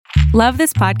Love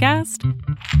this podcast?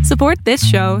 Support this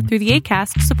show through the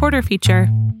Acast supporter feature.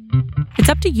 It's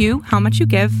up to you how much you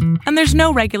give, and there's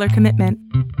no regular commitment.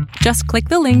 Just click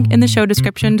the link in the show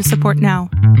description to support now.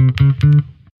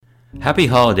 Happy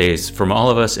holidays from all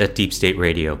of us at Deep State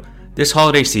Radio. This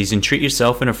holiday season, treat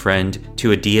yourself and a friend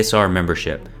to a DSR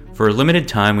membership. For a limited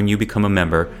time when you become a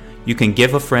member, you can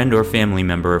give a friend or family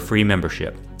member a free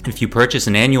membership. If you purchase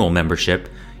an annual membership,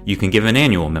 you can give an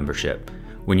annual membership.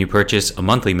 When you purchase a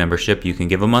monthly membership, you can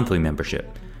give a monthly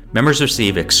membership. Members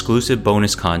receive exclusive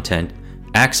bonus content,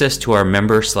 access to our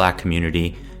member Slack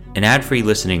community, an ad-free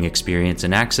listening experience,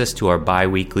 and access to our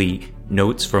bi-weekly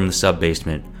Notes from the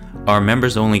Sub-Basement, our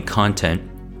members-only content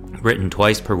written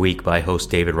twice per week by host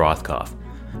David Rothkopf.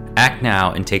 Act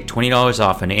now and take $20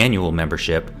 off an annual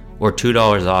membership or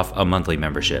 $2 off a monthly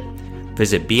membership.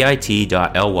 Visit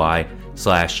bit.ly/DSR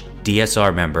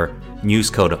member,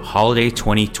 use code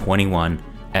HOLIDAY2021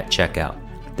 at checkout.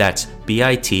 That's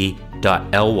bit.ly/DSR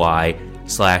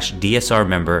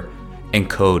member and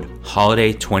code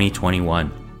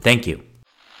HOLIDAY2021. Thank you.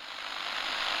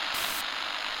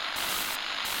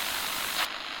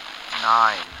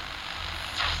 9,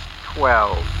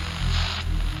 12,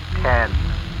 10,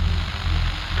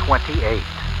 28,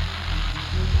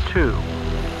 2,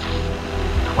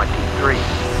 23.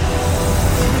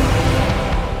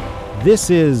 This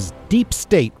is Deep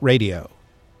State Radio,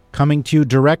 coming to you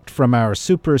direct from our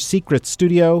super secret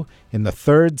studio in the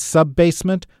third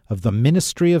sub-basement of the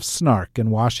Ministry of Snark in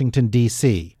Washington,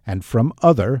 D.C., and from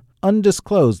other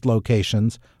undisclosed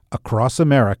locations across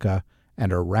America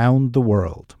and around the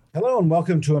world. Hello and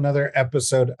welcome to another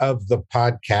episode of the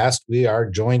podcast. We are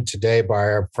joined today by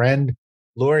our friend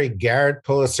Laurie Garrett,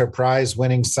 Pulitzer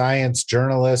Prize-winning science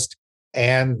journalist,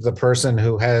 and the person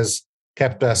who has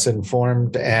kept us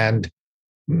informed and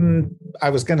I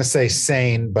was going to say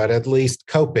sane, but at least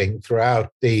coping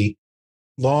throughout the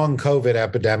long COVID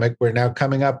epidemic. We're now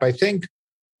coming up, I think,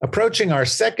 approaching our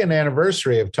second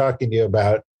anniversary of talking to you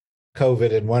about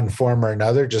COVID in one form or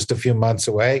another, just a few months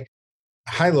away.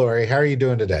 Hi, Laurie. How are you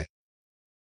doing today?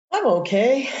 I'm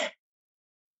okay.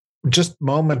 Just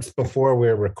moments before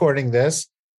we're recording this,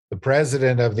 the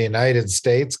President of the United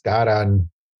States got on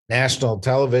national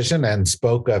television and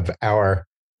spoke of our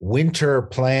winter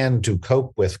plan to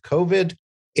cope with COVID.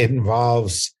 It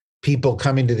involves people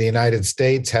coming to the United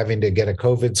States having to get a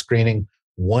COVID screening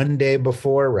one day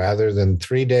before rather than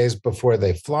 3 days before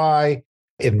they fly.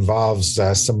 It involves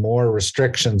some more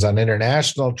restrictions on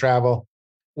international travel.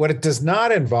 What it does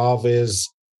not involve is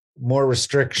more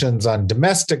restrictions on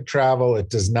domestic travel.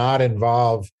 It does not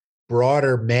involve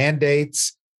broader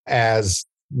mandates, as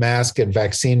mask and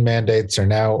vaccine mandates are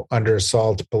now under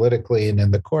assault politically and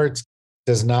in the courts.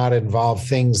 Does not involve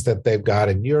things that they've got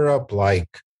in Europe,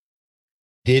 like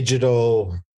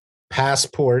digital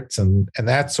passports and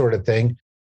that sort of thing.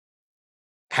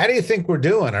 How do you think we're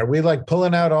doing? Are we like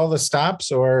pulling out all the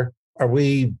stops, or are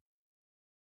we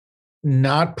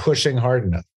not pushing hard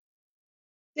enough?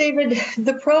 David,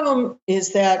 the problem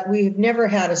is that we've never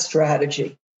had a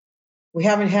strategy. We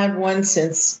haven't had one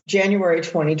since January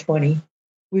 2020.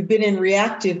 We've been in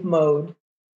reactive mode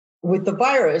with the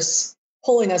virus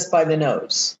pulling us by the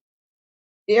nose.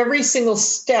 Every single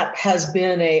step has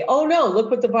been oh no,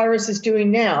 look what the virus is doing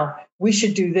now. We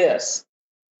should do this.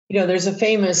 You know, there's a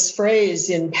famous phrase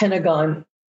in Pentagon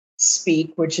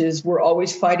speak, which is, we're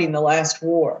always fighting the last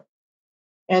war.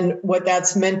 And what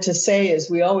that's meant to say is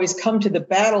we always come to the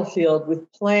battlefield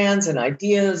with plans and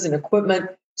ideas and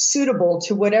equipment suitable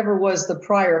to whatever was the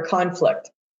prior conflict.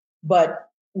 But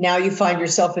now you find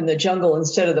yourself in the jungle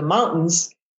instead of the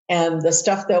mountains, and the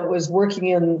stuff that was working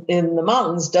in the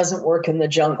mountains doesn't work in the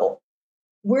jungle.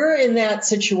 We're in that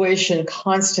situation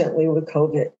constantly with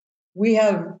COVID. We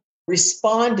have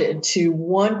responded to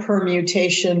one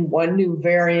permutation, one new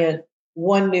variant,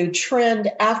 one new trend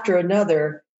after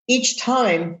another. Each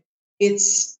time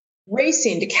it's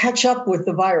racing to catch up with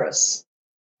the virus,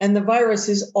 and the virus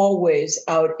is always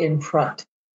out in front.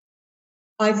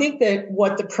 I think that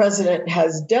what the president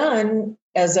has done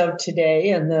as of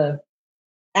today, and the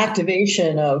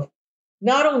activation of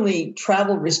not only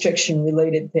travel restriction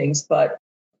related things, but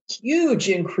huge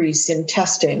increase in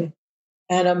testing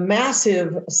and a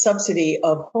massive subsidy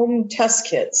of home test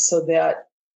kits, so that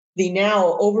the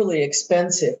now overly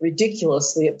expensive,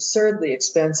 ridiculously, absurdly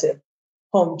expensive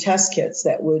home test kits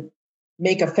that would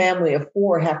make a family of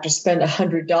 4 have to spend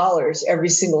 $100 every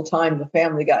single time the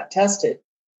family got tested.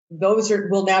 Those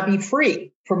will now be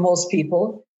free for most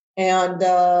people. And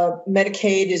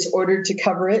Medicaid is ordered to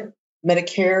cover it.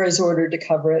 Medicare is ordered to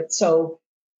cover it. So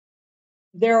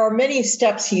there are many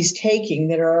steps he's taking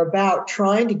that are about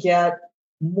trying to get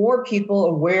more people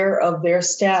aware of their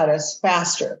status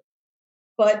faster.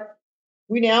 But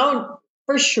we now,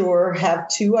 for sure, have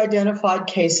 2 identified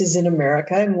cases in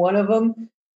America, and one of them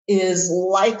is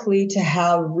likely to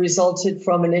have resulted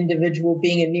from an individual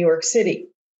being in New York City,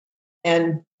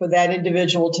 and for that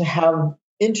individual to have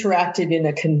interacted in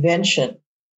a convention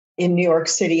in New York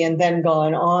City and then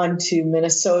gone on to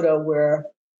Minnesota, where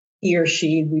he or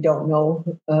she, we don't know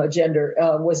gender,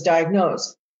 was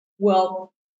diagnosed.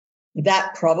 Well,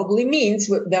 that probably means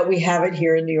that we have it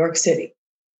here in New York City.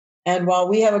 And while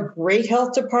we have a great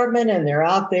health department and they're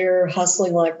out there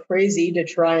hustling like crazy to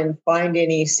try and find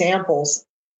any samples,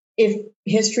 if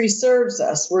history serves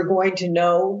us, we're going to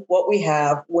know what we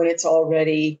have when it's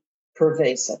already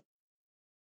pervasive.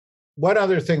 One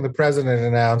other thing the president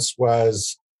announced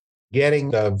was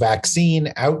getting the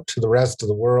vaccine out to the rest of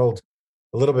the world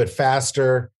a little bit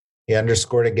faster. He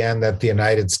underscored again that the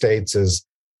United States is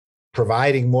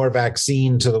providing more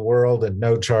vaccine to the world at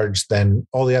no charge than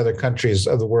all the other countries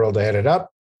of the world added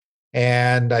up.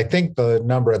 And I think the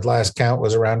number at last count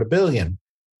was around 1 billion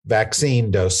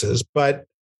vaccine doses. But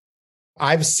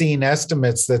I've seen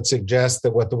estimates that suggest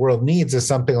that what the world needs is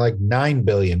something like 9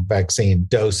 billion vaccine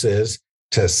doses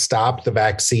to stop the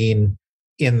vaccine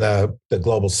in the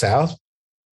global south.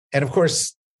 And of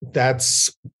course,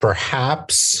 that's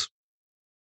perhaps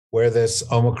where this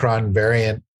Omicron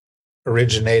variant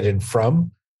originated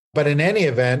from. But in any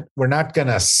event, we're not going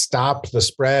to stop the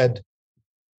spread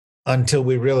until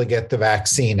we really get the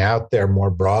vaccine out there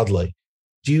more broadly.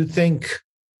 Do you think,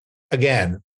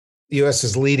 again, the U.S.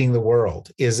 is leading the world?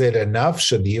 Is it enough?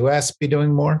 Should the U.S. be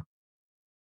doing more?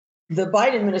 The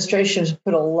Biden administration has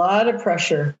put a lot of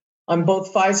pressure on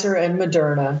both Pfizer and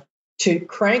Moderna to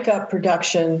crank up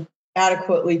production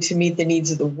adequately to meet the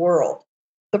needs of the world.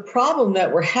 The problem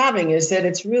that we're having is that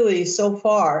it's really, so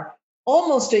far,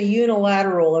 almost a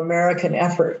unilateral American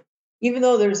effort. Even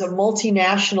though there's a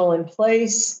multinational in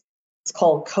place, it's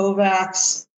called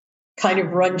COVAX, kind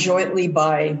of run jointly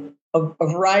by a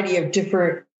variety of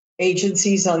different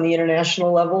agencies on the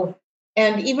international level.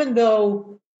 And even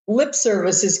though lip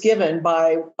service is given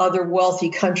by other wealthy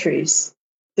countries,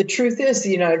 the truth is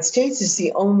the United States is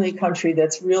the only country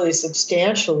that's really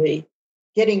substantially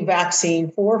getting vaccine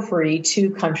for free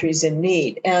to countries in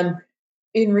need. And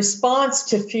in response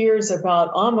to fears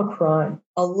about Omicron,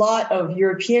 a lot of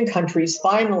European countries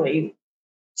finally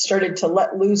started to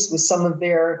let loose with some of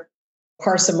their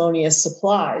parsimonious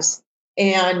supplies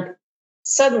and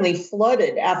suddenly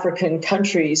flooded African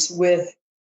countries with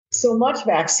so much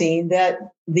vaccine that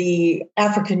the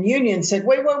African Union said,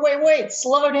 wait,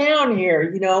 slow down here.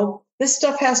 You know, this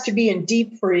stuff has to be in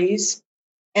deep freeze.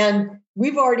 And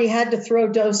we've already had to throw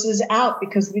doses out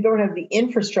because we don't have the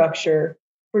infrastructure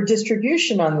for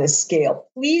distribution on this scale.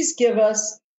 Please give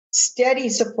us steady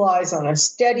supplies on a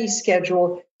steady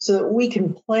schedule so that we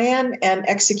can plan and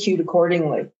execute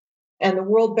accordingly. And the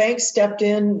World Bank stepped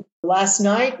in last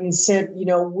night and said, you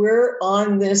know, we're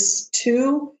on this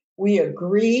too. We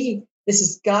agree. This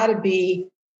has got to be,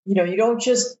 you know, you don't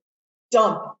just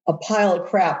dump a pile of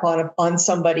crap on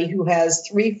somebody who has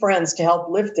 3 friends to help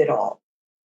lift it all.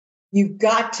 You've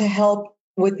got to help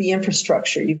with the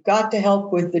infrastructure. You've got to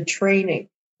help with the training.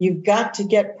 You've got to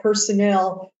get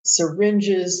personnel,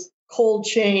 syringes, cold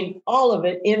chain, all of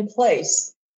it in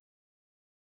place.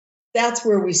 That's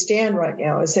where we stand right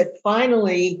now, is that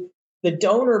finally the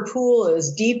donor pool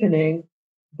is deepening,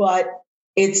 but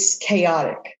it's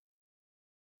chaotic.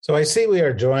 So I see we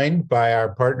are joined by our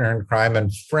partner in crime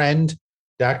and friend,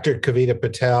 Dr. Kavita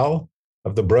Patel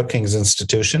of the Brookings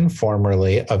Institution,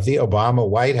 formerly of the Obama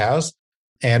White House,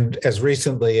 and as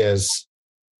recently as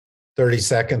 30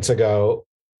 seconds ago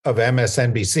of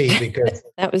MSNBC, because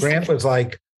Grant was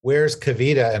like, where's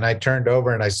Kavita? And I turned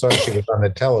over and I saw she was on the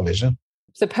television.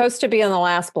 Supposed to be on the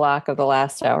last block of the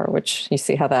last hour, which you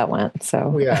see how that went.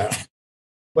 So yeah.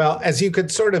 Well, as you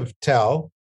could sort of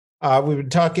tell, we've been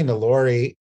talking to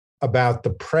Lori about the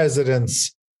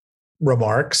president's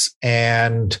remarks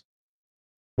and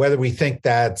whether we think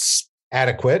that's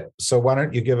adequate. So why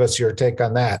don't you give us your take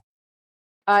on that?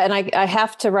 And I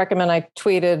have to recommend, I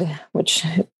tweeted, which,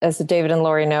 as David and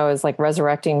Lori know, is like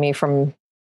resurrecting me from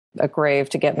a grave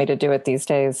to get me to do it these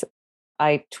days.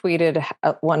 I tweeted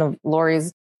one of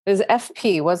Lori's, it was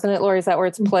FP, wasn't it, Lori? Is that where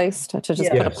it's placed? To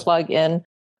just put a plug in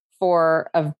for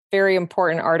a very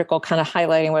important article kind of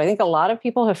highlighting what I think a lot of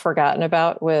people have forgotten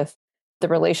about with the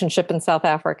relationship in South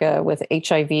Africa with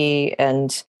HIV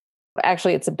and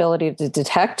actually its ability to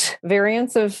detect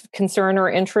variants of concern or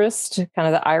interest, kind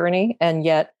of the irony, and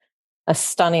yet a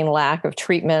stunning lack of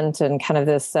treatment and kind of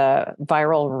this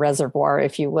viral reservoir,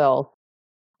 if you will.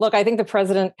 Look, I think the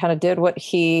president kind of did what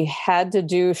he had to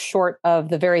do short of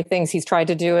the very things he's tried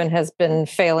to do and has been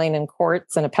failing in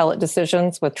courts and appellate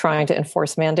decisions with trying to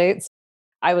enforce mandates.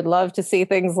 I would love to see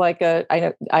things like I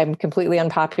know I'm completely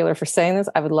unpopular for saying this.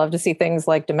 I would love to see things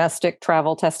like domestic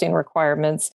travel testing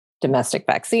requirements, domestic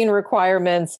vaccine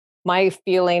requirements. My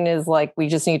feeling is like we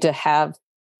just need to have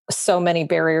so many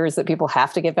barriers that people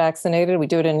have to get vaccinated. We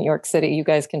do it in New York City. You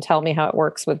guys can tell me how it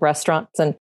works with restaurants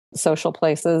and social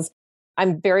places.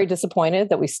 I'm very disappointed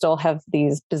that we still have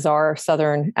these bizarre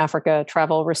Southern Africa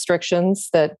travel restrictions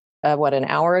that, an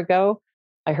hour ago,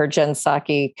 I heard Jen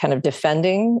Psaki kind of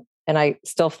defending, and I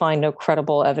still find no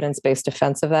credible evidence-based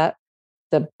defense of that.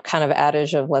 The kind of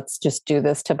adage of let's just do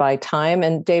this to buy time.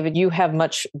 And David, you have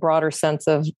much broader sense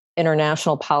of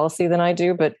international policy than I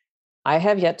do, but I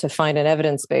have yet to find an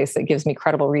evidence base that gives me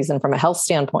credible reason from a health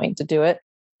standpoint to do it.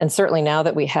 And certainly now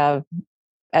that we have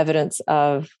evidence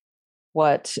of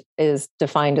what is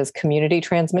defined as community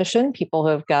transmission, people who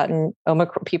have gotten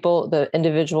Omicron, the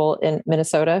individual in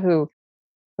Minnesota who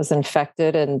was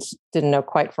infected and didn't know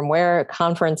quite from where, a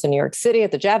conference in New York City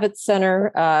at the Javits Center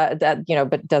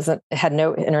but had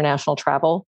no international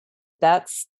travel. I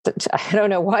don't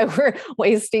know why we're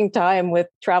wasting time with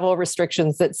travel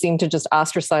restrictions that seem to just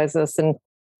ostracize us and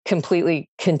completely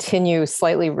continue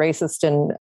slightly racist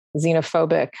and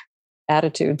xenophobic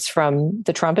attitudes from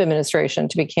the Trump administration,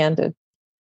 to be candid.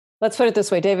 Let's put it this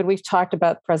way, David, we've talked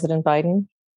about President Biden.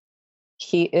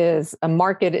 He is a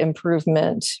marked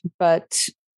improvement, but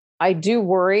I do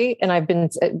worry,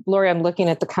 and Lori, I'm looking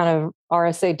at the kind of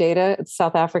RSA data,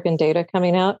 South African data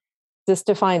coming out. This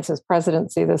defines his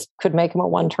presidency. This could make him a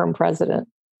one-term president.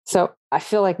 So I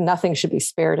feel like nothing should be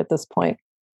spared at this point.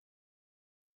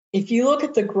 If you look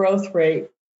at the growth rate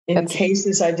in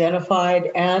cases identified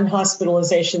and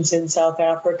hospitalizations in South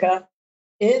Africa,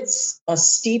 it's a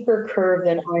steeper curve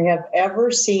than I have ever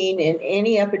seen in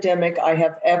any epidemic I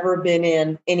have ever been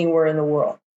in anywhere in the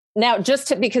world. Now,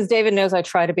 because David knows I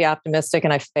try to be optimistic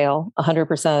and I fail 100%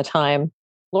 of the time,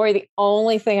 Lori, the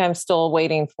only thing I'm still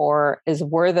waiting for is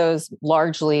were those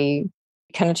largely,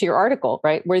 kind of to your article,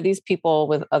 right? Were these people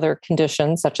with other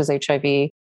conditions such as HIV,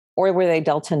 or were they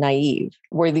Delta naive?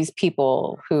 Were these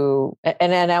people who,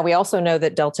 and now we also know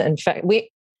that Delta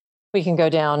we can go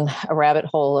down a rabbit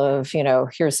hole of,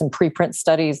 here's some preprint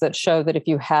studies that show that if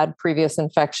you had previous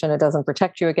infection, it doesn't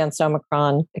protect you against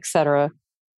Omicron, et cetera.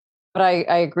 But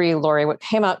I agree, Lori, what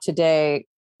came out today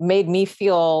made me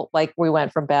feel like we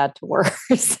went from bad to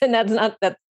worse. And that's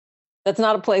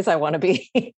not a place I want to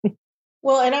be.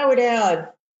 Well, and I would add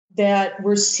that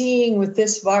we're seeing with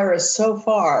this virus so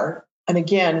far, and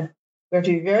again, we have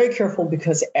to be very careful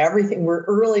because we're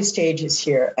early stages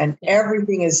here and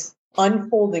everything is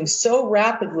unfolding so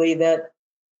rapidly that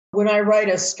when I write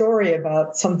a story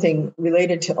about something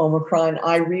related to Omicron,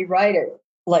 I rewrite it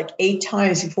like 8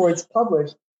 times before it's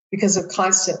published because of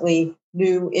constantly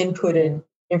new inputted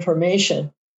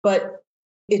information. But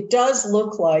it does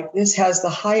look like this has the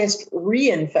highest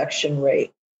reinfection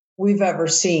rate we've ever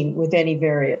seen with any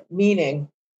variant, meaning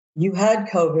you had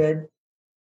COVID,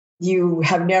 you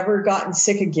have never gotten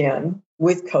sick again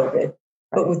with COVID,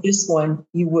 but with this one,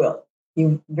 you will.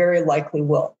 You very likely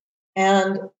will.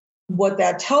 And what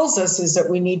that tells us is that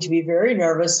we need to be very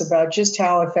nervous about just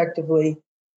how effectively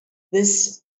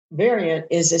this variant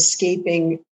is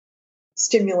escaping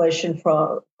stimulation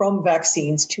from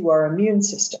vaccines to our immune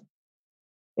system.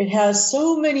 It has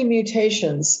so many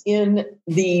mutations in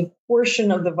the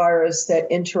portion of the virus that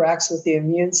interacts with the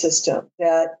immune system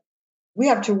that we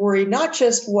have to worry not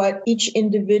just what each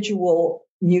individual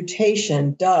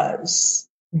mutation does,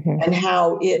 and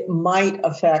how it might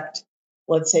affect,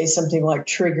 let's say, something like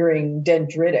triggering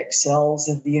dendritic cells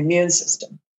of the immune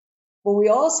system. But we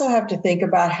also have to think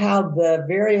about how the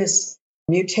various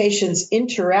mutations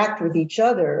interact with each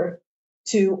other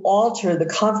to alter the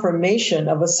conformation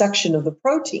of a section of the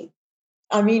protein.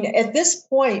 I mean, at this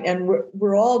point, and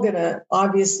we're all going to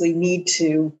obviously need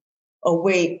to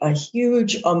await a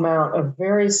huge amount of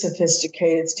very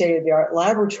sophisticated state-of-the-art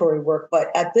laboratory work.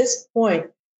 But at this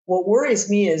point, what worries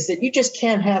me is that you just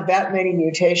can't have that many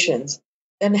mutations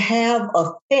and have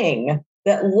a thing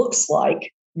that looks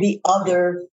like the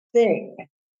other thing.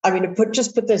 I mean, to put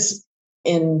this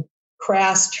in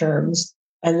crass terms,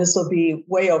 and this will be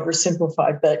way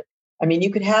oversimplified, but I mean, you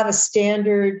could have a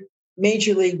standard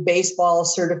Major League Baseball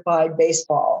certified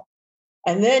baseball,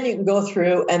 and then you can go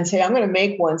through and say, I'm going to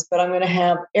make ones, but I'm going to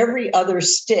have every other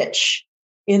stitch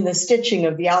in the stitching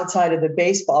of the outside of the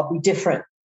baseball be different.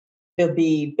 It'll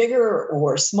be bigger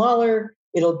or smaller.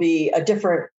 It'll be a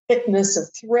different thickness of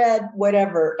thread,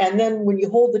 whatever. And then when you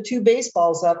hold the 2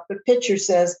 baseballs up, the pitcher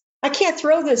says, I can't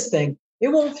throw this thing. It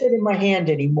won't fit in my hand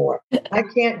anymore. I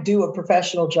can't do a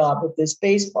professional job with this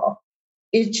baseball.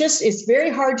 It's very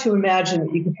hard to imagine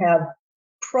that you can have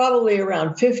probably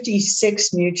around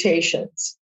 56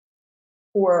 mutations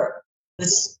for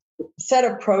this set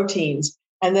of proteins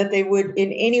and that they would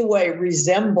in any way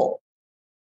resemble,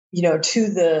 to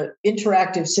the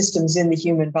interactive systems in the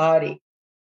human body,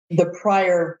 the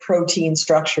prior protein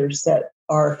structures that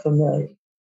are familiar.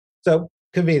 So,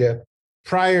 Kavita,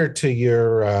 prior to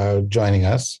your joining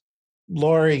us,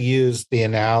 Lori used the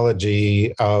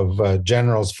analogy of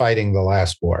generals fighting the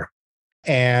last war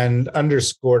and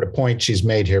underscored a point she's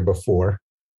made here before,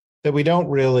 that we don't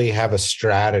really have a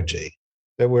strategy,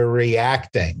 that we're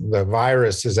reacting. The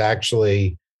virus is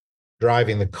actually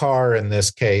driving the car in this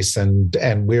case, and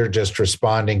we're just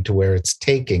responding to where it's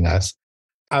taking us.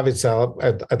 Obviously,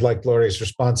 I'd like Lori's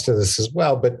response to this as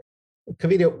well, but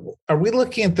Kavita, are we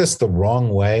looking at this the wrong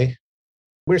way?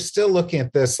 We're still looking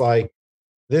at this like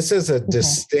this is a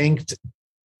distinct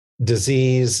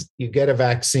disease. You get a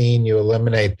vaccine, you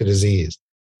eliminate the disease.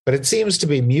 But it seems to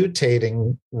be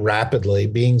mutating rapidly,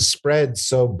 being spread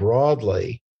so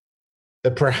broadly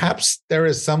that perhaps there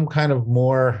is some kind of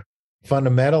more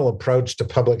fundamental approach to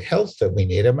public health that we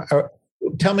need.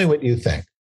 Tell me what you think.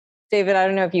 David, I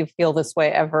don't know if you feel this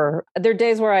way ever. There are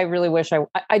days where I really wish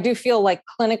I do feel like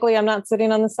clinically I'm not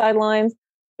sitting on the sidelines,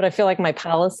 but I feel like my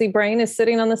policy brain is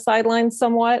sitting on the sidelines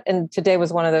somewhat. And today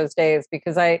was one of those days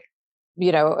because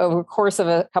over the course of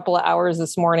a couple of hours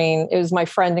this morning, it was my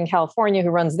friend in California who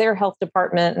runs their health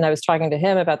department. And I was talking to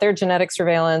him about their genetic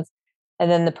surveillance. And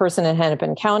then the person in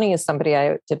Hennepin County is somebody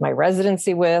I did my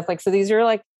residency with. So these are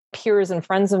like peers and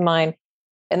friends of mine.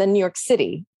 And then New York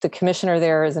City, the commissioner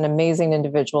there is an amazing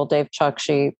individual, Dave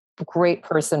Chukshi, great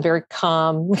person, very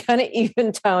calm, kind of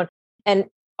even tone. And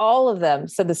all of them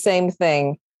said the same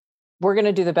thing. We're going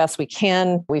to do the best we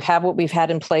can. We've had what we've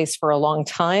had in place for a long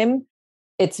time.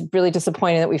 It's really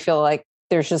disappointing that we feel like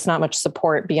there's just not much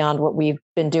support beyond what we've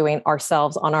been doing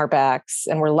ourselves on our backs.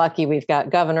 And we're lucky we've got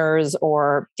governors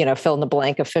or, fill in the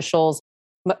blank officials.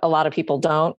 A lot of people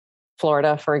don't.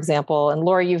 Florida, for example. And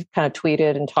Laura, you've kind of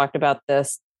tweeted and talked about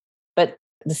this, but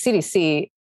the CDC,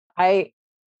 I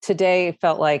today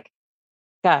felt like,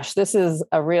 gosh, this is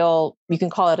you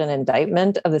can call it an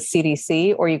indictment of the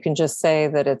CDC, or you can just say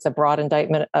that it's a broad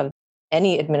indictment of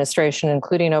any administration,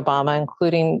 including Obama,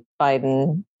 including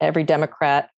Biden, every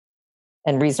Democrat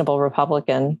and reasonable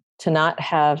Republican, to not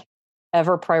have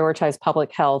ever prioritized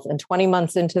public health. And 20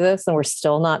 months into this, and we're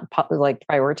still not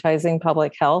prioritizing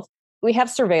public health. We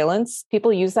have surveillance.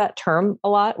 People use that term a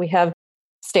lot. We have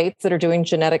states that are doing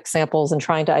genetic samples and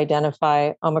trying to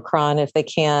identify Omicron if they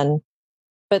can.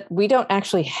 But we don't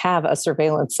actually have a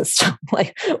surveillance system.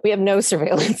 We have no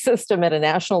surveillance system at a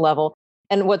national level.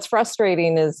 And what's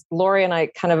frustrating is Lori and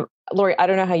I Lori, I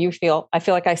don't know how you feel. I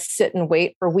feel like I sit and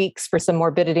wait for weeks for some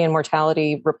morbidity and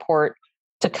mortality report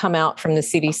to come out from the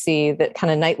CDC that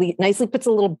kind of nicely puts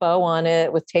a little bow on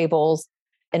it with tables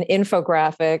and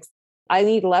infographics. I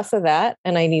need less of that.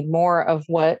 And I need more of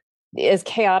what, as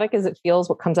chaotic as it feels,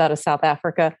 what comes out of South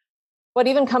Africa, what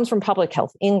even comes from Public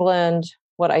Health England,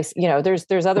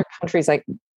 there's other countries like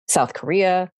South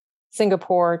Korea,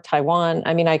 Singapore, Taiwan.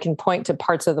 I mean, I can point to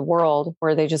parts of the world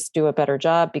where they just do a better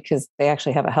job because they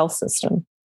actually have a health system.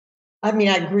 I mean,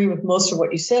 I agree with most of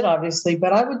what you said, obviously,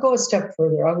 but I would go a step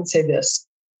further. I would say this.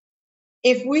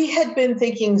 If we had been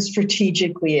thinking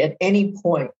strategically at any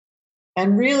point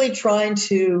and really trying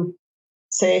to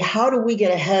say, how do we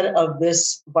get ahead of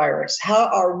this virus? How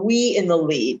are we in the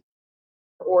lead?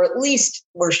 Or at least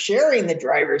we're sharing the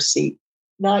driver's seat,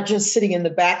 not just sitting in the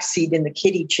back seat in the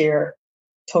kiddie chair,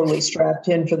 totally strapped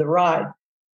in for the ride.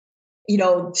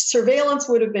 Surveillance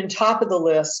would have been top of the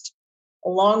list,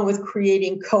 along with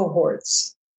creating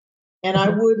cohorts. And I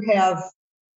would have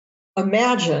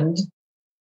imagined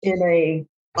in an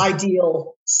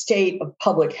ideal state of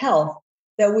public health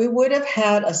that we would have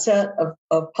had a set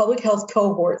of public health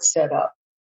cohorts set up.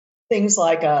 Things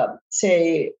like,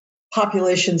 say,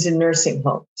 populations in nursing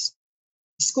homes,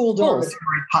 school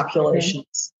dormitory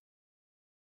populations.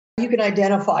 You can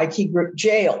identify key group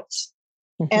jails.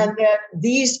 And that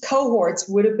these cohorts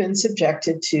would have been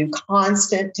subjected to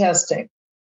constant testing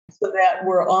so that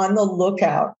we're on the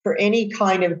lookout for any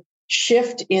kind of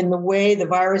shift in the way the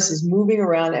virus is moving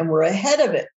around and we're ahead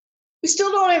of it. We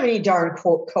still don't have any darn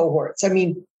cohorts. I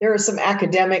mean, there are some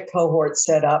academic cohorts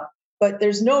set up, but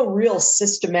there's no real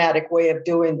systematic way of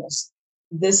doing this.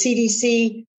 The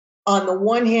CDC, on the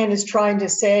one hand, is trying to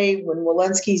say, when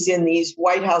Walensky's in these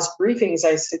White House briefings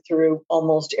I sit through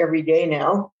almost every day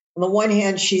now, on the one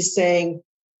hand, she's saying,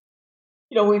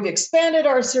 we've expanded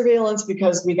our surveillance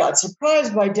because we got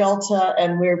surprised by Delta,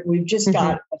 and we've just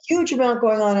got a huge amount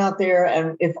going on out there.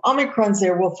 And if Omicron's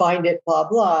there, we'll find it, blah,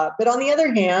 blah. But on the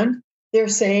other hand, they're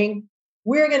saying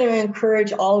we're going to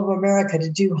encourage all of America to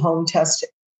do home testing,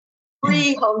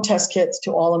 free home test kits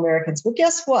to all Americans. Well,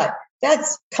 guess what?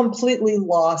 That's completely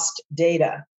lost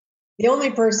data. The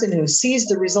only person who sees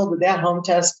the result of that home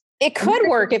test. It could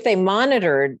work if they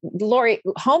monitored. Lori,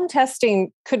 home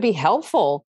testing could be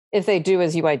helpful if they do,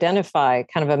 as you identify,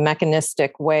 kind of a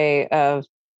mechanistic way of,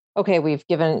 okay, we've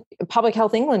given Public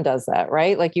Health England does that,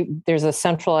 right? Like there's a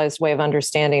centralized way of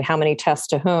understanding how many tests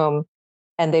to whom,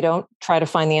 and they don't try to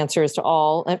find the answers to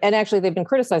all. And actually, they've been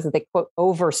criticized that they quote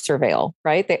over surveil,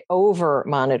 right? They over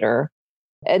monitor.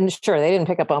 And sure, they didn't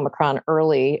pick up Omicron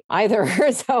early either.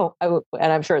 And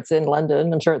I'm sure it's in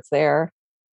London. I'm sure it's there.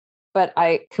 But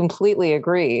I completely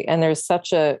agree. And there's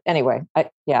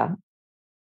yeah.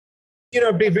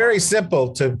 It'd be very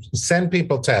simple to send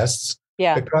people tests.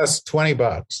 Yeah. It costs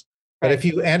 $20. But if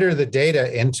you enter the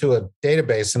data into a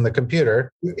database in the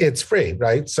computer, it's free,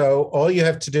 right? So all you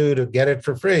have to do to get it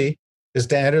for free is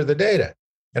to enter the data.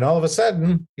 And all of a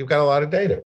sudden, you've got a lot of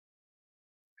data.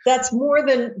 That's more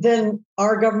than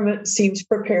our government seems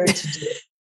prepared to do.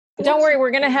 Don't worry,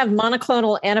 we're going to have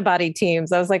monoclonal antibody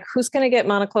teams. I was like, who's going to get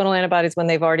monoclonal antibodies when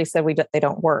they've already said they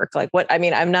don't work? Like what? I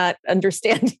mean, I'm not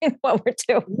understanding what we're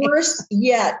doing. Worse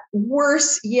yet,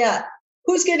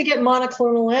 who's going to get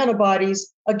monoclonal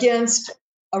antibodies against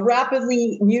a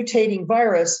rapidly mutating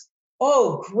virus?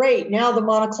 Oh, great. Now the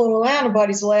monoclonal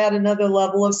antibodies will add another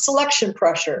level of selection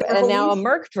pressure. And now a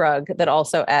Merck drug that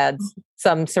also adds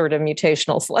some sort of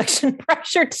mutational selection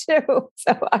pressure too.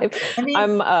 So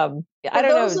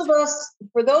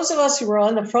for those of us who were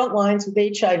on the front lines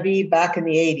with HIV back in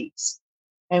the 80s,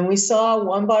 and we saw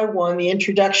one by one the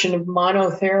introduction of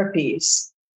monotherapies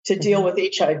to deal with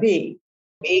HIV,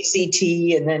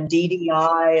 AZT and then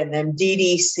DDI and then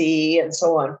DDC and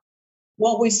so on.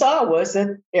 What we saw was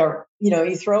that,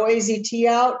 you throw AZT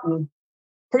out and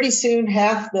pretty soon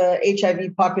half the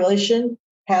HIV population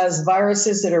has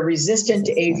viruses that are resistant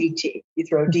to AZT. You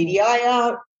throw DDI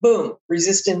out, boom,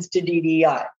 resistance to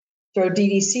DDI. Throw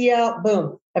DDC out,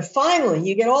 boom. And finally,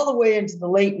 you get all the way into the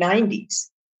late 90s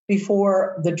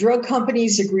before the drug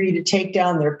companies agree to take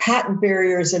down their patent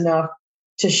barriers enough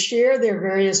to share their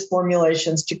various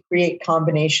formulations to create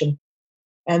combination.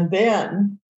 And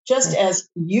then, just as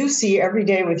you see every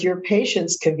day with your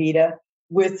patients, Kavita,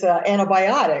 with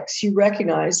antibiotics, you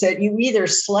recognize that you either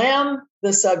slam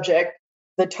the subject,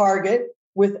 the target,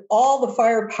 with all the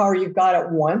firepower you've got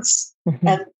at once.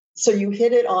 And so you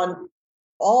hit it on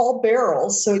all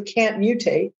barrels so it can't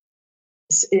mutate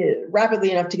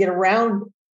rapidly enough to get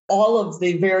around all of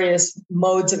the various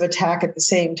modes of attack at the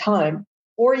same time,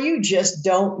 or you just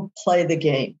don't play the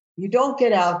game. You don't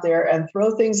get out there and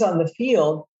throw things on the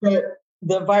field that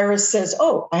the virus says,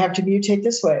 oh, I have to mutate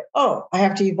this way. Oh, I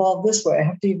have to evolve this way. I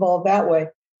have to evolve that way.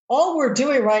 All we're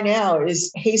doing right now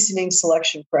is hastening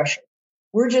selection pressure.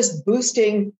 We're just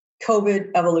boosting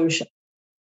COVID evolution.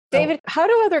 David, how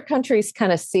do other countries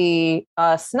kind of see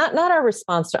us, not our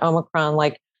response to Omicron?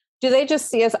 Like, do they just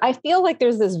see us? I feel like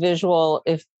there's this visual,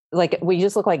 if like we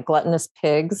just look like gluttonous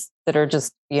pigs that are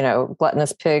just,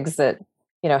 gluttonous pigs that,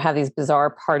 have these bizarre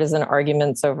partisan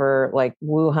arguments over like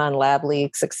Wuhan lab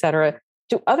leaks, et cetera.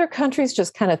 Do other countries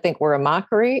just kind of think we're a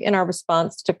mockery in our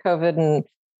response to COVID and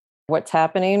what's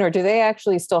happening? Or do they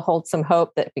actually still hold some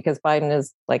hope that because Biden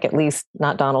is like at least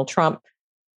not Donald Trump,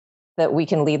 that we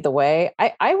can lead the way?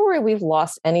 I worry we've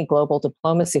lost any global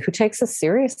diplomacy. Who takes us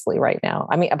seriously right now?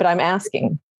 I mean, but I'm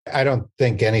asking. I don't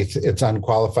think it's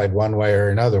unqualified one way or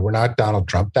another. We're not Donald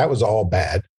Trump. That was all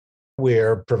bad.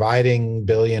 We're providing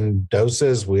billion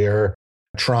doses. We're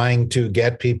trying to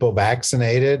get people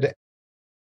vaccinated.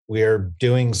 We're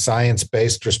doing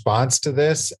science-based response to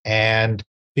this. And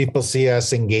people see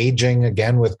us engaging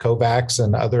again with COVAX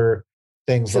and other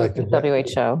things like the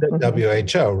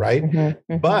WHO, right?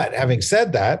 Mm-hmm. But having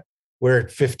said that, we're at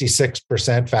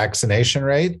 56% vaccination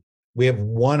rate. We have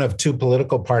one of two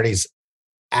political parties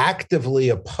actively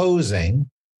opposing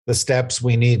the steps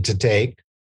we need to take.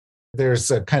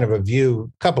 There's a kind of a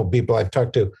view, a couple of people I've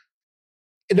talked to,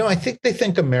 I think they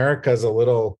think America is a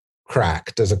little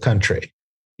cracked as a country.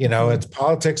 Its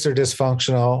politics are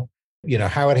dysfunctional.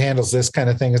 How it handles this kind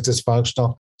of thing is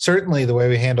dysfunctional. Certainly the way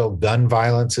we handle gun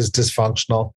violence is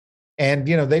dysfunctional. And,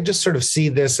 they just sort of see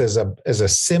this as a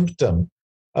symptom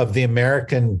of the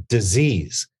American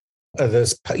disease, of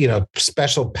this,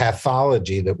 special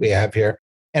pathology that we have here.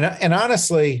 And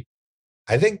honestly,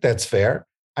 I think that's fair.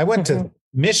 I went to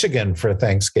Michigan for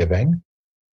Thanksgiving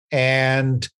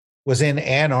and was in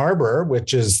Ann Arbor,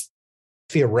 which is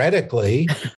theoretically,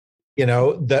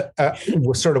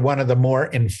 was sort of one of the more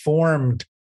informed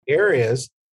areas.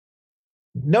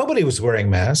 Nobody was wearing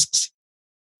masks.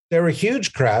 There were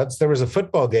huge crowds. There was a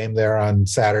football game there on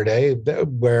Saturday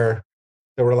where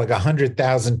there were like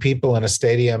 100,000 people in a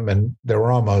stadium and there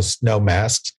were almost no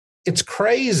masks. It's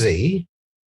crazy.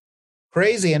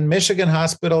 And Michigan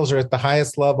hospitals are at the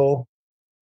highest level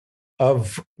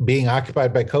of being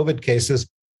occupied by COVID cases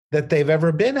that they've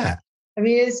ever been at. I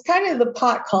mean, it's kind of the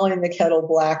pot calling the kettle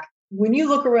black. When you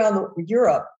look around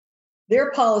Europe,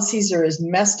 their policies are as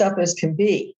messed up as can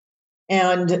be.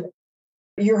 And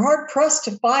you're hard pressed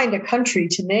to find a country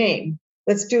to name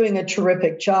that's doing a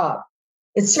terrific job.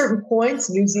 At certain points,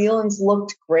 New Zealand's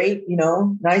looked great,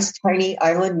 nice tiny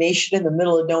island nation in the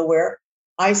middle of nowhere.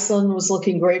 Iceland was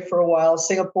looking great for a while.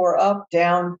 Singapore up,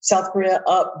 down, South Korea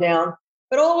up, down.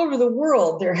 But all over the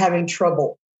world, they're having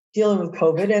trouble dealing with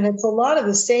COVID. And it's a lot of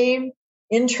the same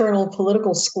internal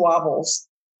political squabbles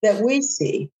that we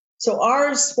see. So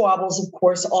our squabbles, of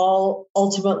course, all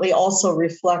ultimately also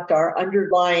reflect our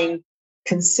underlying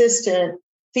consistent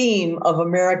theme of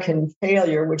American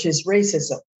failure, which is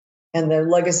racism and the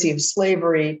legacy of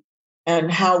slavery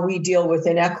and how we deal with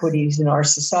inequities in our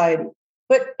society.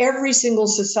 But every single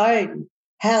society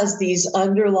has these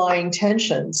underlying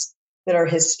tensions that are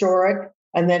historic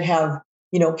and that have,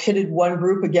 pitted one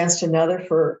group against another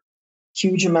for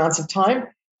huge amounts of time.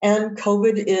 And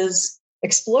COVID is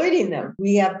exploiting them.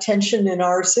 We have tension in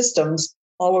our systems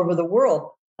all over the world.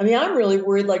 I mean, I'm really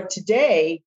worried, like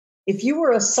today, if you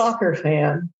were a soccer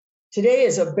fan, today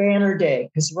is a banner day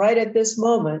because right at this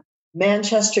moment,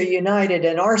 Manchester United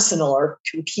and Arsenal are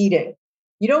competing.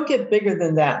 You don't get bigger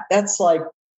than that. That's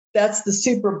the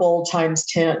Super Bowl times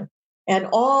 10. And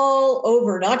all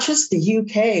over, not just the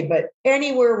UK, but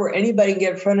anywhere where anybody can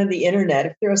get in front of the internet,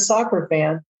 if they're a soccer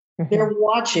fan, they're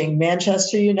watching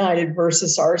Manchester United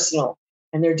versus Arsenal.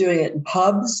 And they're doing it in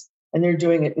pubs and they're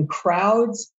doing it in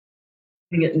crowds,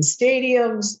 doing it in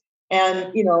stadiums.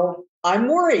 And, I'm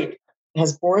worried.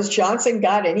 Has Boris Johnson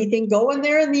got anything going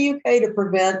there in the UK to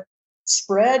prevent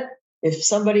spread? If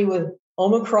somebody with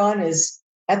Omicron is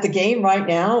at the game right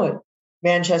now at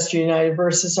Manchester United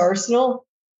versus Arsenal,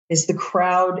 is the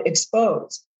crowd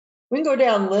exposed? We can go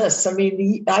down lists. I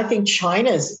mean, I think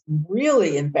China's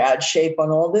really in bad shape on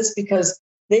all this because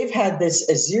they've had this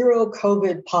zero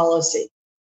COVID policy.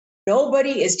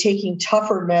 Nobody is taking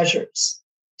tougher measures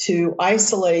to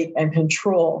isolate and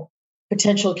control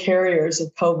potential carriers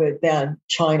of COVID than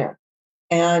China.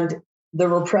 And the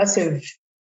repressive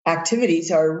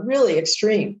activities are really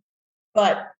extreme,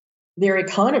 but their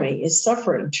economy is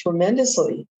suffering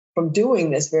tremendously from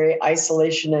doing this very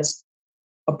isolationist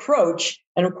approach.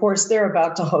 And of course, they're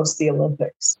about to host the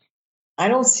Olympics. I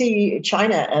don't see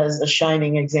China as a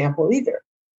shining example either.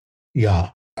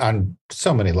 Yeah, on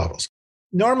so many levels.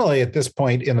 Normally at this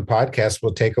point in the podcast,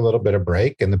 we'll take a little bit of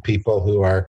break, and the people who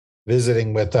are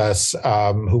visiting with us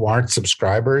who aren't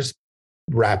subscribers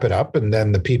wrap it up. And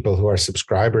then the people who are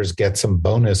subscribers get some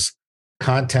bonus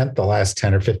content, the last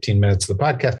 10 or 15 minutes of the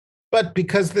podcast. But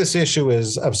because this issue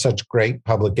is of such great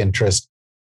public interest,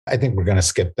 I think we're going to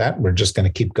skip that. We're just going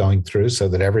to keep going through so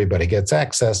that everybody gets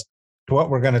access to what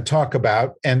we're going to talk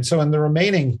about. And so in the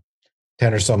remaining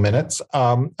 10 or so minutes,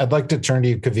 I'd like to turn to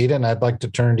you, Kavita, and I'd like to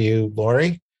turn to you,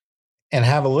 Lori, and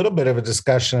have a little bit of a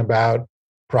discussion about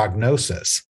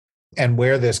prognosis and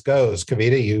where this goes.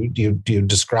 Kavita, you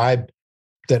described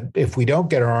that if we don't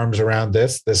get our arms around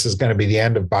this, this is going to be the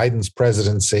end of Biden's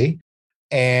presidency.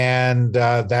 And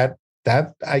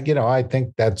I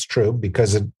think that's true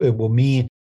because it will mean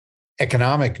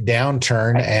economic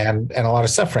downturn and a lot of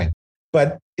suffering.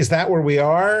 But is that where we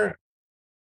are?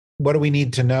 What do we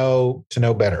need to know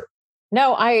better?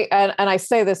 No, I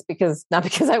say this not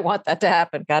because I want that to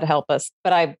happen, God help us,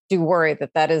 but I do worry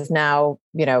that is now,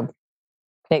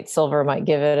 Nate Silver might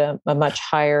give it a much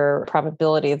higher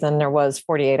probability than there was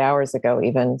 48 hours ago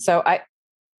even. So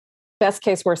best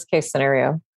case, worst case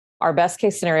scenario. Our best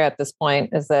case scenario at this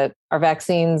point is that our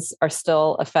vaccines are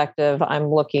still effective. I'm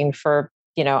looking for,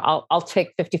 I'll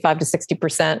take 55 to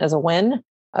 60% as a win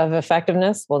of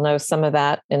effectiveness. We'll know some of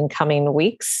that in coming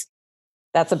weeks.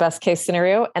 That's a best case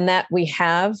scenario. And that we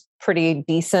have pretty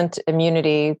decent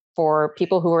immunity for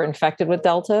people who are infected with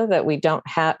Delta, that we don't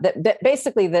have, that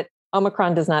basically that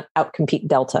Omicron does not outcompete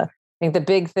Delta. I think the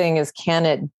big thing is, can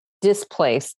it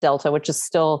displace Delta, which is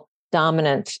still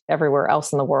dominant everywhere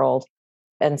else in the world?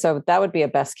 And so that would be a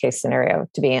best case scenario,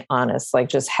 to be honest, like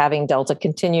just having Delta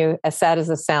continue, as sad as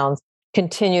this sounds,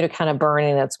 continue to kind of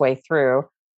burning its way through.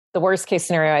 The worst case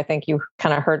scenario, I think you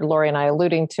kind of heard Lori and I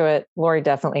alluding to it. Lori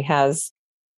definitely has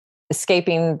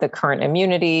escaping the current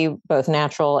immunity, both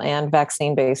natural and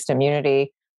vaccine-based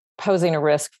immunity, posing a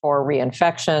risk for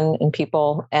reinfection in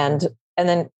people, and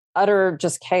then utter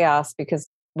just chaos, because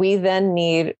we then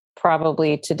need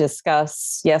probably to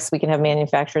discuss, yes, we can have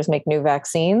manufacturers make new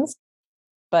vaccines,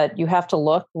 but you have to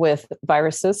look with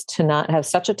viruses to not have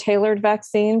such a tailored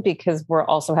vaccine, because we're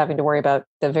also having to worry about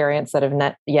the variants that have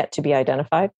not yet to be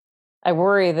identified. I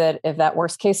worry that if that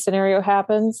worst case scenario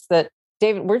happens, that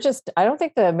David, I don't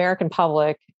think the American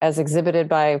public, as exhibited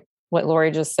by what Lori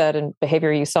just said and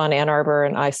behavior you saw in Ann Arbor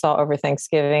and I saw over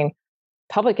Thanksgiving,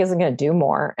 public isn't going to do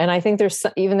more. And I think there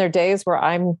are days where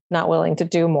I'm not willing to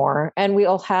do more. And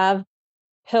we'll have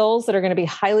pills that are going to be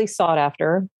highly sought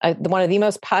after. One of the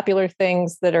most popular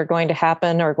things that are going to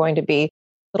happen are going to be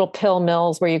little pill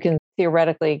mills where you can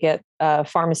theoretically get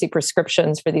pharmacy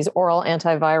prescriptions for these oral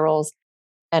antivirals,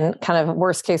 and kind of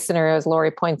worst case scenarios, Lori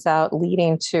points out,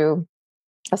 leading to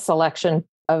a selection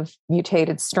of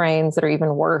mutated strains that are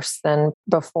even worse than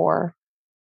before.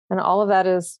 And all of that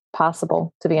is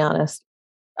possible, to be honest.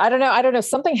 I don't know.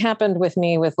 Something happened with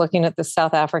me with looking at the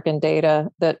South African data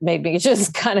that made me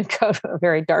just kind of go to a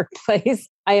very dark place.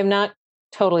 I am not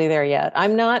totally there yet.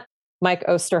 I'm not Mike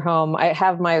Osterholm. I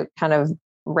have my kind of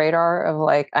radar of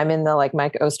like, I'm in the like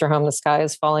Mike Osterholm, the sky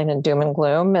is falling and doom and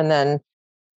gloom. And then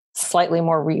slightly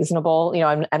more reasonable.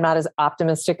 I'm not as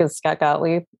optimistic as Scott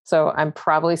Gottlieb. So I'm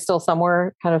probably still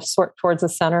somewhere kind of towards the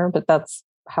center, but that's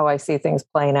how I see things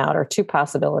playing out, or two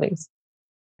possibilities.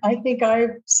 I think I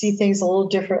see things a little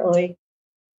differently.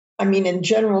 I mean, in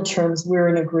general terms, we're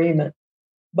in agreement.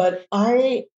 But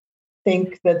I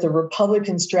think that the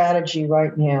Republican strategy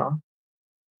right now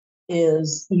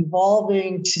is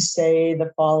evolving to say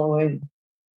the following: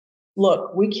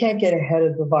 look, we can't get ahead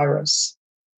of the virus.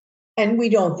 And we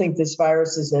don't think this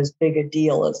virus is as big a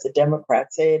deal as the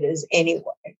Democrats say it is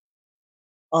anyway.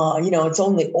 It's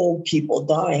only old people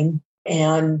dying,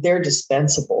 and they're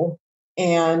dispensable.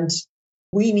 And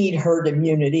we need herd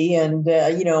immunity. And,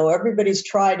 everybody's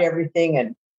tried everything.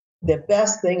 And the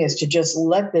best thing is to just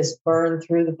let this burn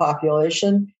through the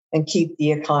population and keep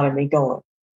the economy going.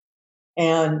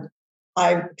 And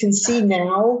I can see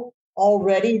now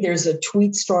already there's a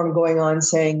tweet storm going on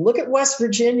saying, look at West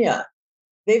Virginia.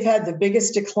 They've had the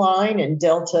biggest decline in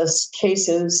Delta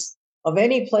cases of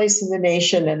any place in the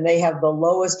nation, and they have the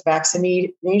lowest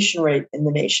vaccination rate in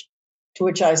the nation. To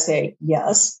which I say,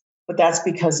 yes, but that's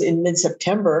because in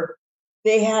mid-September,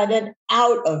 they had an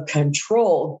out of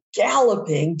control,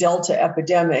 galloping Delta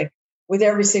epidemic with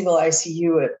every single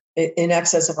ICU in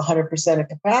excess of 100% of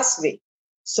capacity.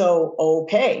 So,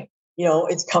 okay,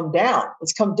 it's come down.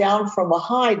 It's come down from a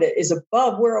high that is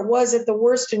above where it was at the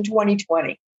worst in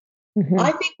 2020. Mm-hmm.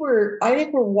 I think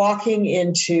we're walking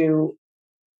into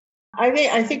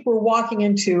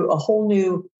a whole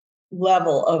new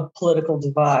level of political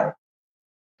divide,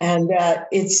 and that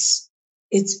it's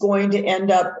going to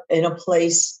end up in a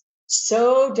place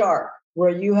so dark where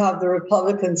you have the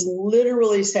Republicans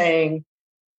literally saying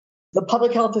the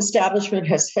public health establishment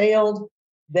has failed,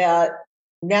 that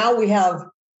now we have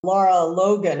Lara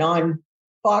Logan on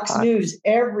Fox News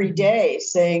every day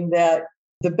saying that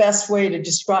the best way to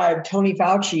describe Tony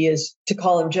Fauci is to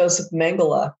call him Joseph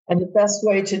Mengele. And the best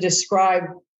way to describe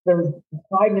the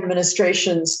Biden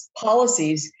administration's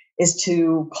policies is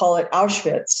to call it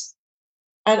Auschwitz.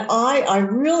 And I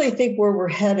really think where we're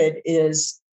headed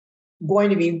is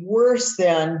going to be worse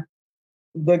than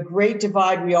the great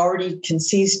divide we already can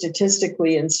see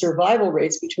statistically in survival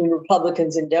rates between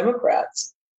Republicans and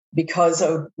Democrats because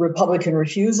of Republican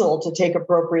refusal to take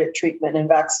appropriate treatment and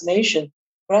vaccination.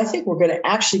 But I think we're going to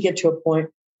actually get to a point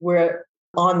where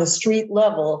on the street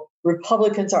level,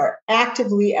 Republicans are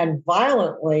actively and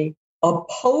violently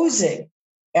opposing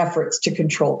efforts to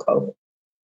control COVID.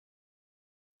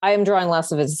 I am drawing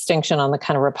less of a distinction on the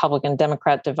kind of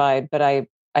Republican-Democrat divide, but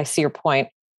I see your point.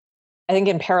 I think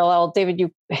in parallel, David,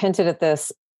 you hinted at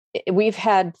this. We've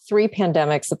had 3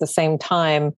 pandemics at the same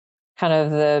time, kind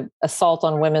of the assault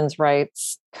on women's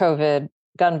rights, COVID,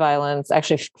 gun violence,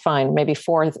 actually fine, maybe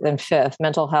 4th and 5th,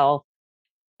 mental health.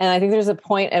 And I think there's a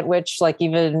point at which like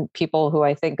even people who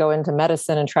I think go into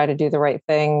medicine and try to do the right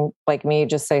thing, like me,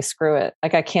 just say, screw it.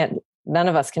 Like none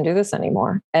of us can do this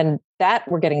anymore. And that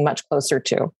we're getting much closer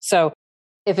to. So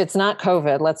if it's not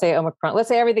COVID, let's say Omicron, let's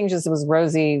say everything just was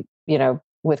rosy,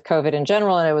 with COVID in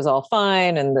general, and it was all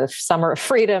fine, and the summer of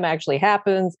freedom actually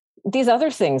happens. These other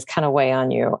things kind of weigh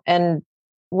on you. And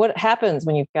what happens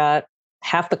when you've got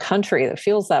half the country that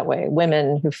feels that way,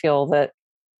 women who feel that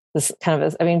this kind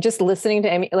of is, just listening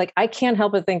to Amy, like I can't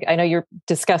help but think, I know you're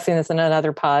discussing this in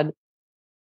another pod.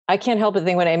 I can't help but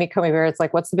think when Amy Coney Barrett's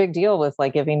like, what's the big deal with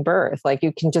like giving birth? Like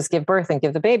you can just give birth and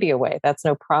give the baby away. That's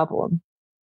no problem.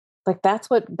 Like that's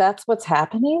what's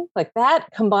happening. Like that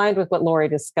combined with what Lori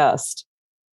discussed,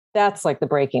 that's like the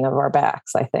breaking of our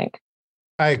backs, I think.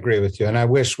 I agree with you. And I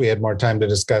wish we had more time to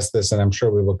discuss this. And I'm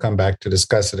sure we will come back to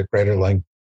discuss it at greater length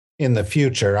in the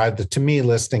future. To me,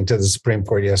 listening to the Supreme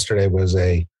Court yesterday was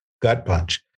a gut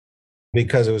punch,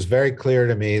 because it was very clear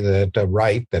to me that a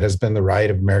right that has been the right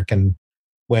of American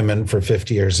women for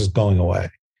 50 years is going away.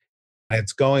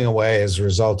 It's going away as a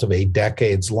result of a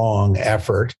decades-long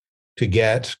effort to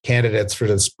get candidates for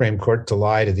the Supreme Court to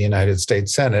lie to the United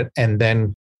States Senate and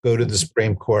then go to the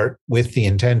Supreme Court with the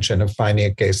intention of finding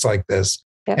a case like this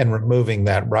and removing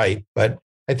that right. But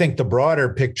I think the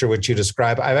broader picture, which you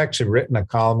describe, I've actually written a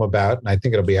column about, and I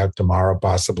think it'll be out tomorrow,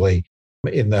 possibly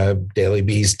in the Daily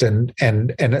Beast. And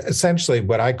essentially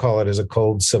what I call it is a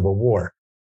cold civil war.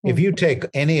 If you take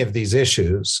any of these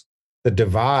issues, the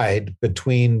divide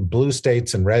between blue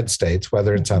states and red states,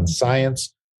 whether it's on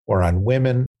science or on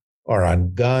women or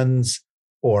on guns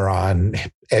or on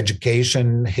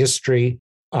education, history,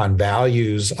 on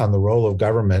values, on the role of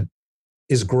government,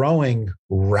 is growing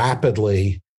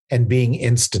rapidly and being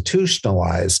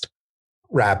institutionalized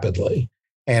rapidly.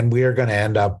 And we are going to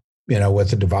end up,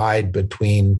 with a divide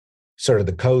between sort of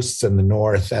the coasts and the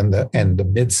north and the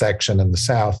midsection and the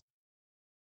south.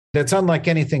 That's unlike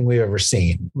anything we've ever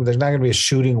seen. There's not going to be a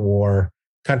shooting war.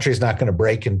 Country's not going to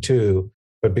break in two,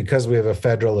 but because we have a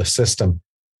federalist system,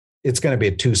 it's going to be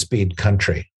a two-speed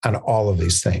country on all of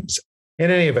these things.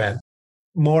 In any event,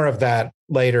 more of that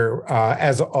later.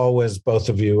 As always, both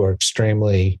of you are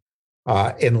extremely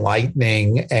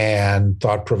enlightening and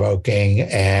thought-provoking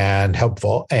and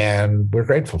helpful, and we're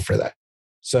grateful for that.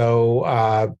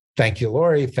 So thank you,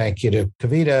 Lori. Thank you to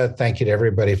Kavita. Thank you to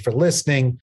everybody for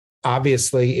listening.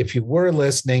 Obviously, if you were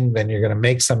listening, then you're going to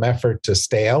make some effort to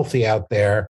stay healthy out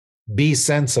there, be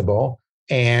sensible,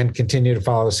 and continue to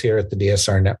follow us here at the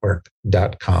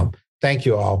DSRnetwork.com. Thank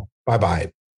you all.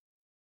 Bye-bye.